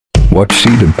Watch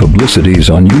Cedeb publicities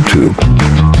on YouTube.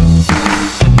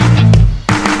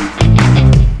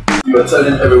 You're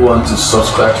telling everyone to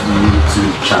subscribe to the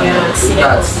YouTube channel. Yeah,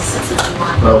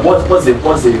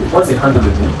 what's the handle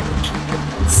again?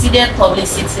 Cedeb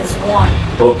Publicities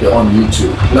 1. Okay, on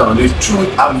YouTube. Now the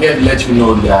truth, I'm here to let you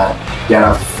know that there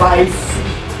are five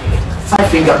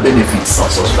finger benefits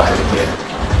of subscribing here.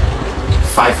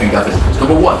 5 finger benefits.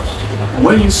 Number 1,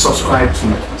 when you subscribe to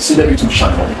Cedeb YouTube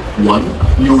channel,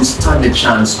 1, you stand a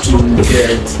chance to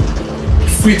get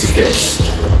free tickets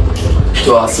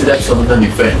to our Cedeb Summit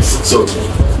events. So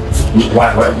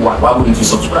why wouldn't you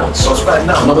subscribe? Subscribe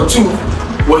now. Number 2,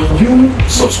 when you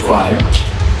subscribe,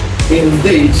 in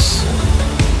this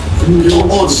you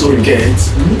also get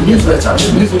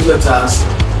newsletters. These newsletters,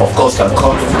 of course, can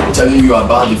come telling you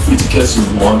about the free tickets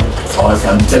you've won, or it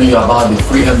can tell you about the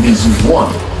free MBs you've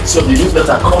won. So the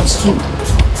newsletter comes too.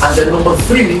 And then number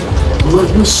 3, when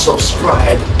you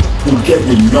subscribe, you get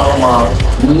the normal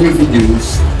new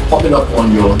videos popping up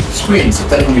on your screen, so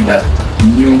telling you that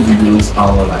new videos are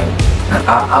online. And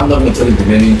I'm not going to tell you the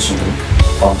remaining 2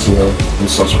 until you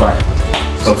subscribe.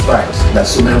 There's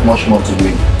so much more to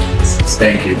win.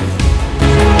 Thank you.